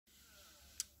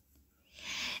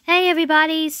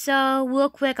everybody, so real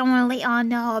quick I want to let y'all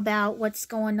know about what's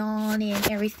going on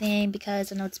and everything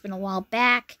because I know it's been a while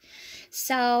back.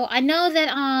 So I know that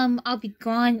I'll be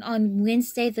gone on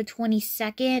Wednesday the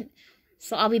 22nd,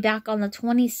 so I'll be back on the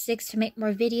 26th to make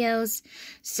more videos.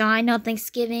 So I know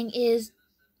Thanksgiving is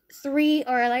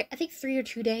I think 3 or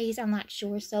 2 days, I'm not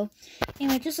sure. So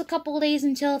anyway, just a couple of days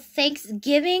until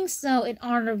Thanksgiving, so in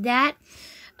honor of that,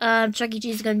 Chuck E.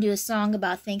 Cheese is going to do a song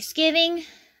about Thanksgiving.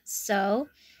 So,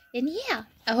 and yeah,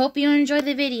 I hope you enjoy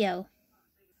the video.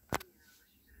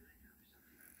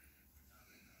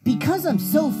 Because I'm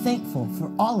so thankful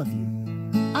for all of you,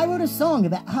 I wrote a song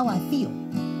about how I feel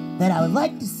that I would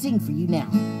like to sing for you now.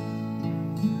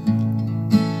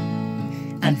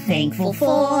 I'm thankful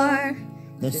for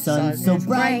the sun so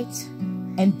bright,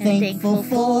 and thankful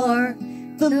for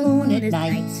the moon at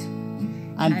night.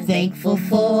 I'm thankful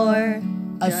for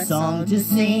a song to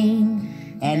sing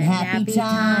and happy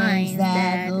times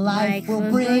that life will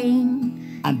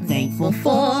bring. I'm thankful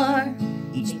for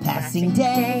each passing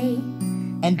day,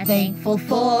 and thankful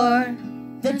for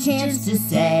the chance to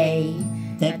say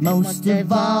that most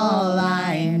of all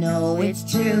I know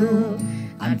it's true.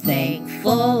 I'm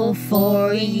thankful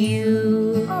for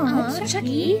you. Aw,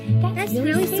 Chucky, that's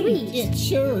really sweet. It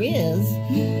sure is.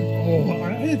 Oh,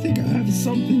 I think I have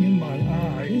something in my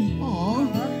eye.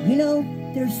 Aw, you know,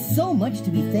 there's so much to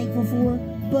be thankful for,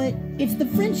 but it's the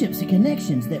friendships and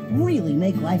connections that really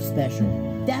make life special.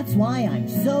 That's why I'm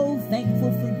so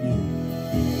thankful for you.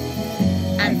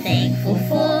 I'm thankful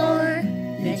for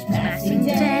each passing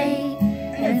day,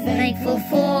 and thankful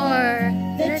for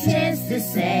the chance to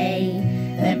say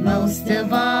that most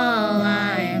of all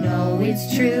I know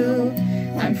it's true.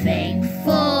 I'm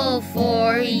thankful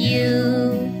for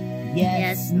you.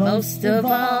 Yes, most of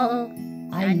all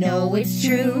I know it's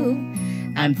true.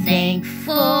 I'm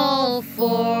thankful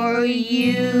for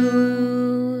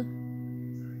you.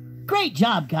 Great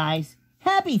job, guys.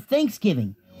 Happy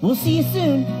Thanksgiving. We'll see you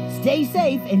soon. Stay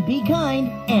safe and be kind,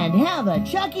 and have a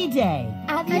Chucky day.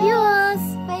 Adios.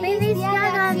 Feliz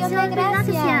Día de Acción de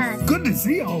Gracias. Good to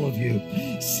see all of you.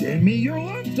 Send me your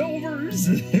leftovers.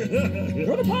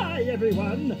 Good pie,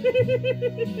 everyone.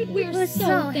 We're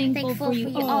so thankful for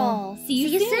you all. See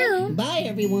you soon. Bye,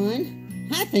 everyone.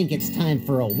 I think it's time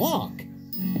for a walk.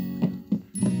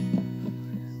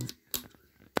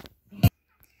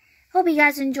 Hope you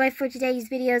guys enjoyed for today's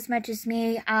video as much as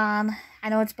me. I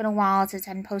know it's been a while since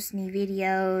I didn't post any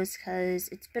videos because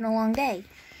it's been a long day.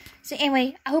 So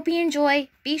anyway, I hope you enjoy.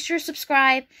 Be sure to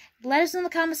subscribe. Let us know in the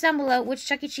comments down below which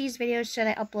Chuck E. Cheese videos should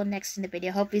I upload next in the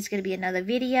video. Hopefully it's going to be another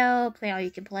video, play all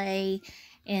you can play,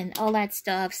 and all that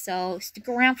stuff. So stick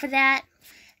around for that.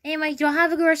 Anyway, y'all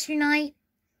have a good rest of your night,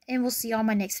 and we'll see you on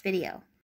my next video.